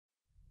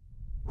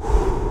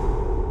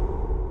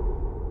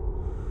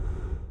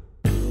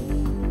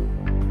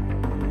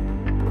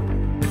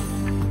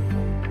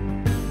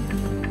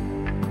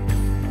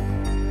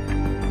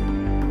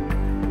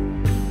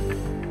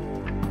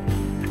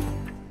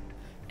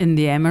In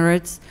the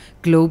Emirates,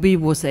 Globi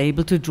was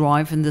able to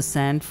drive in the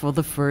sand for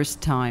the first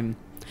time.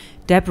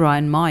 Deborah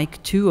and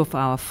Mike, two of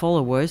our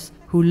followers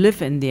who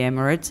live in the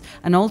Emirates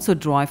and also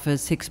drive a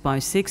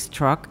 6x6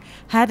 truck,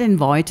 had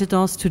invited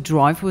us to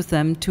drive with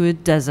them to a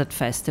desert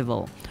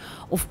festival.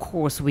 Of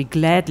course, we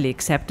gladly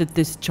accepted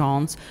this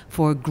chance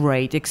for a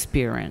great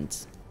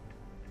experience.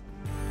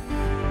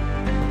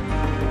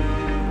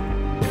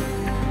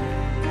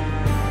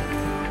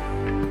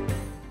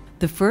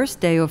 The first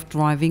day of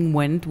driving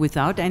went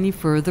without any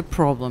further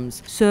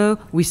problems, so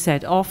we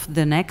set off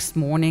the next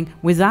morning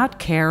without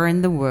care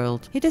in the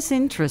world. It is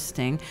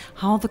interesting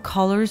how the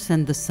colors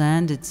and the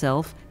sand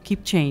itself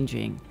keep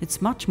changing.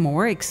 It's much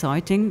more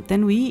exciting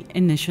than we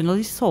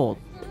initially thought.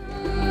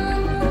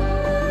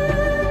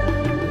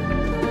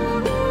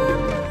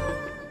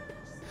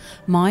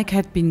 Mike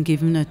had been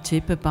given a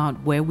tip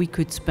about where we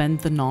could spend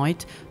the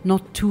night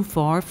not too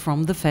far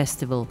from the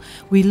festival.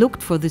 We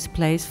looked for this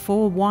place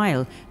for a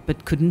while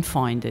but couldn't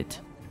find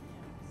it.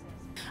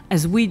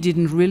 As we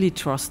didn't really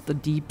trust the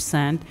deep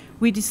sand,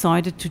 we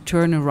decided to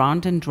turn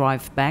around and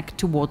drive back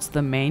towards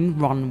the main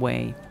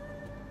runway.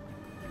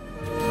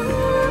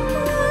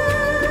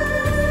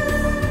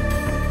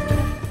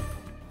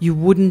 You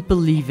wouldn't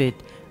believe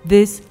it.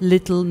 This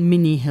little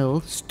mini hill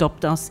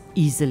stopped us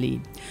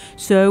easily.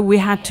 So we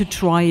had to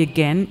try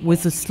again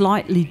with a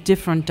slightly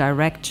different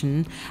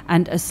direction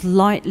and a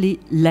slightly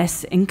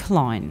less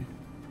incline.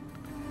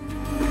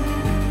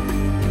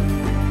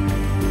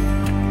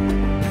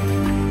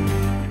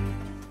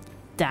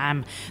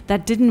 Damn,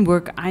 that didn't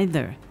work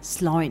either.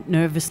 Slight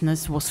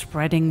nervousness was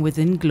spreading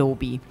within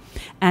Globi,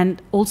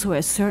 and also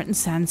a certain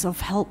sense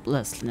of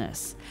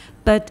helplessness.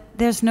 But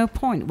there's no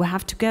point, we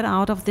have to get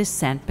out of this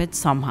sandpit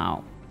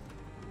somehow.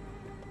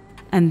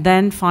 And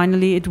then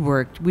finally it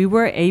worked. We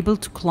were able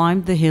to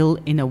climb the hill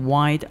in a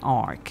wide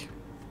arc.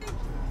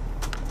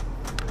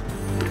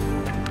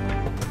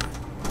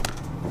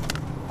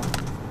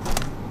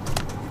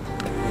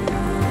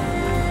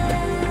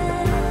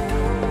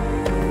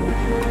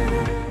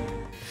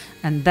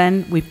 And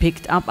then we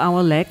picked up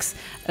our legs,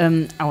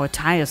 our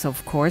tires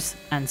of course,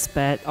 and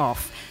sped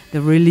off.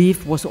 The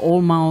relief was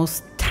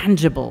almost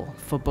tangible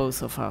for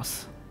both of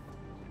us.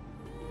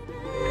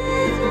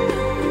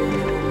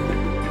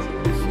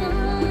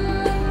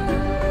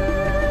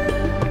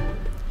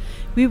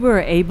 We were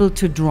able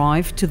to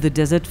drive to the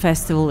desert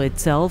festival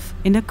itself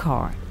in a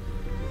car.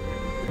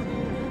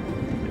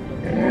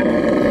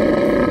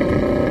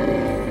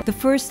 The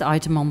first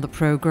item on the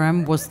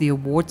program was the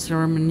award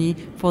ceremony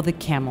for the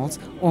camels,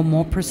 or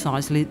more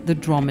precisely the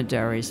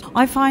dromedaries.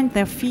 I find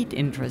their feet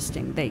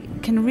interesting. They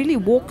can really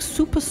walk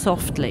super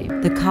softly.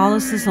 The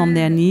calluses on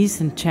their knees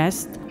and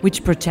chest,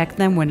 which protect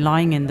them when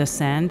lying in the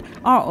sand,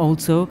 are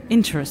also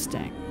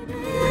interesting.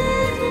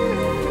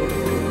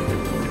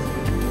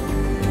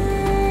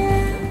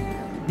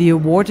 The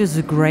award is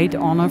a great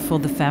honor for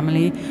the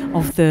family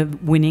of the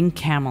winning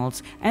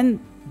camels,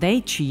 and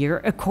they cheer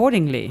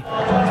accordingly.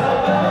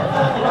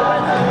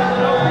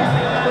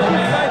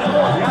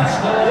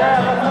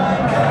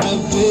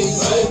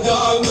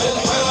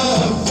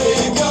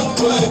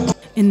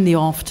 In the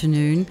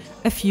afternoon,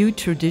 a few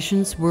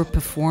traditions were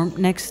performed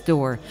next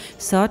door,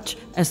 such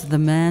as the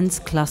man's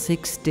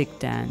classic stick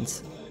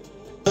dance.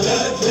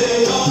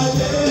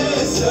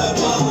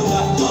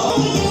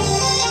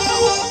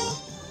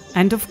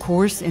 And of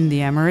course, in the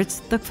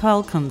Emirates, the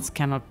falcons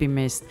cannot be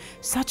missed.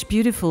 Such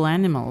beautiful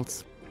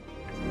animals.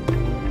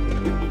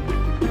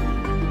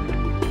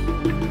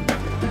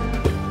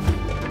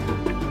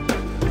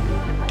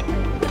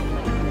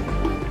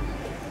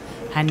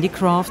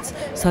 Handicrafts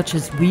such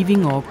as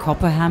weaving or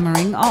copper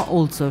hammering are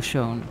also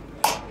shown.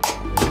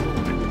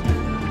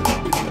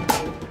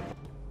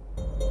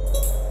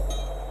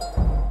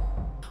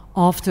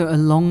 After a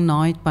long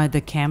night by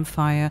the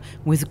campfire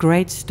with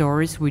great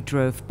stories, we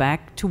drove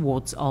back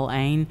towards Al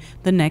Ain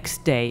the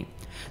next day.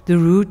 The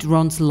route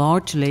runs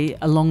largely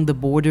along the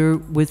border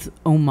with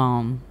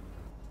Oman.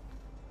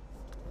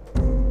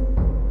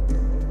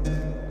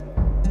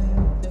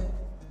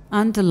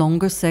 And the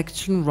longer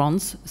section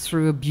runs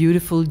through a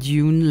beautiful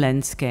dune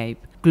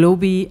landscape.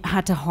 Globi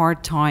had a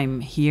hard time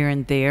here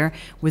and there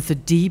with the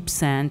deep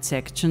sand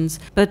sections,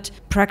 but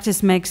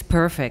practice makes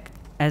perfect,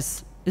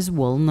 as is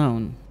well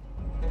known.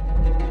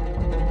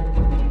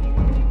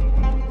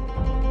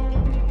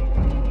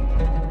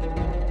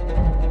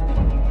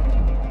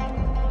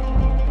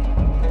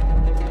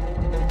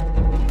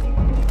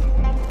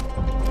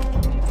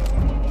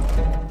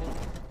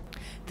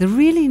 The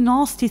really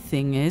nasty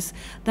thing is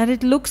that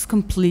it looks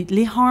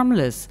completely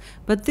harmless,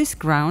 but this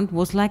ground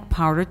was like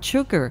powdered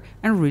sugar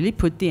and really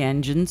put the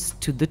engines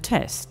to the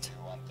test.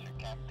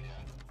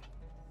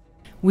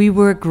 We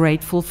were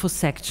grateful for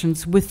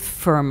sections with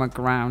firmer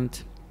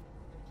ground.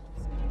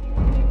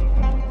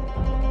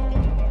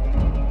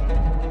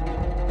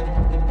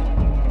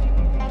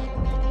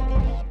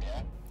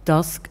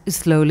 dusk is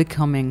slowly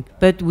coming,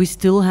 but we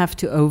still have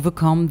to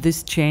overcome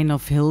this chain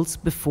of hills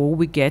before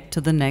we get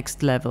to the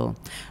next level.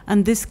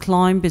 And this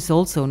climb is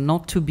also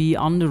not to be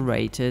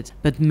underrated,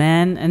 but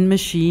man and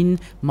machine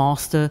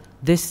master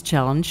this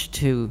challenge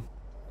too.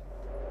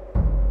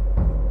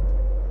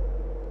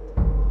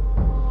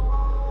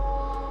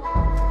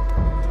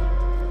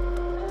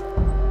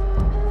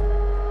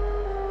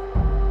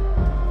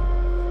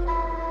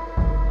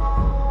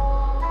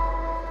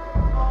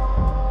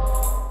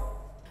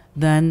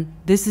 Then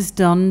this is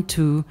done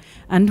too,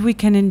 and we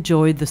can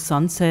enjoy the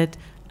sunset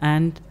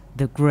and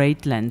the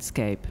great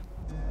landscape.